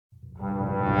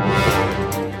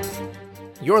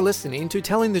You're listening to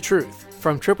Telling the Truth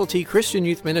from Triple T Christian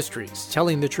Youth Ministries,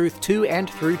 telling the truth to and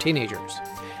through teenagers.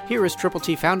 Here is Triple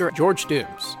T founder George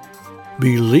Dooms.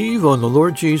 Believe on the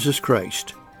Lord Jesus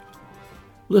Christ.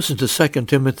 Listen to 2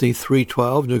 Timothy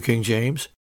 3:12, New King James.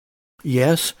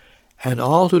 Yes, and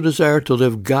all who desire to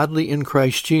live godly in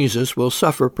Christ Jesus will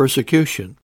suffer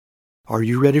persecution. Are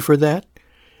you ready for that?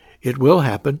 It will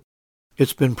happen.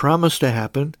 It's been promised to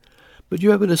happen, but you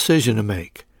have a decision to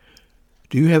make.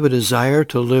 Do you have a desire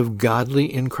to live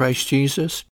godly in Christ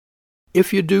Jesus?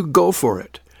 If you do, go for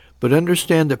it. But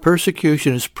understand that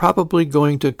persecution is probably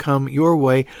going to come your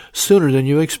way sooner than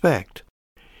you expect.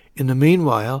 In the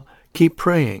meanwhile, keep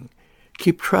praying,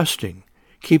 keep trusting,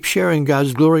 keep sharing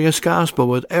God's glorious gospel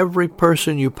with every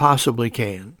person you possibly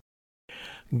can.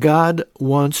 God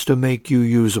wants to make you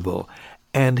usable,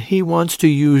 and He wants to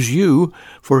use you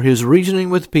for His reasoning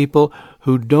with people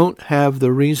who don't have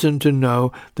the reason to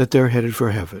know that they're headed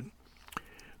for heaven.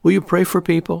 Will you pray for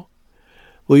people?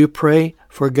 Will you pray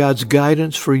for God's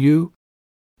guidance for you,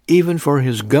 even for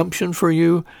His gumption for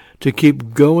you to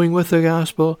keep going with the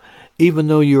gospel, even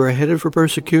though you are headed for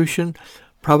persecution,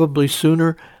 probably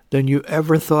sooner than you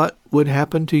ever thought would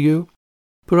happen to you?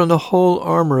 Put on the whole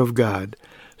armor of God,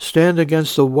 stand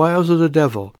against the wiles of the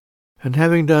devil, and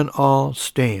having done all,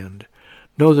 stand.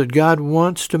 Know that God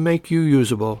wants to make you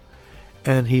usable,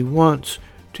 and He wants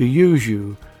to use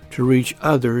you to reach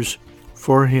others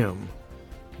for Him.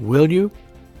 Will you?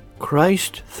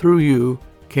 Christ through you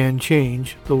can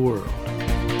change the world.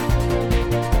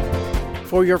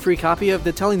 For your free copy of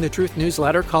the Telling the Truth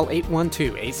newsletter, call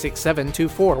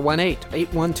 812-867-2418,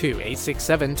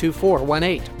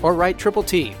 812-867-2418, or write Triple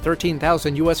T,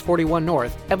 13,000 U.S. 41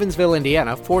 North, Evansville,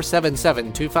 Indiana,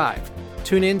 47725.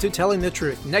 Tune in to Telling the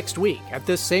Truth next week at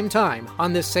this same time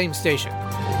on this same station.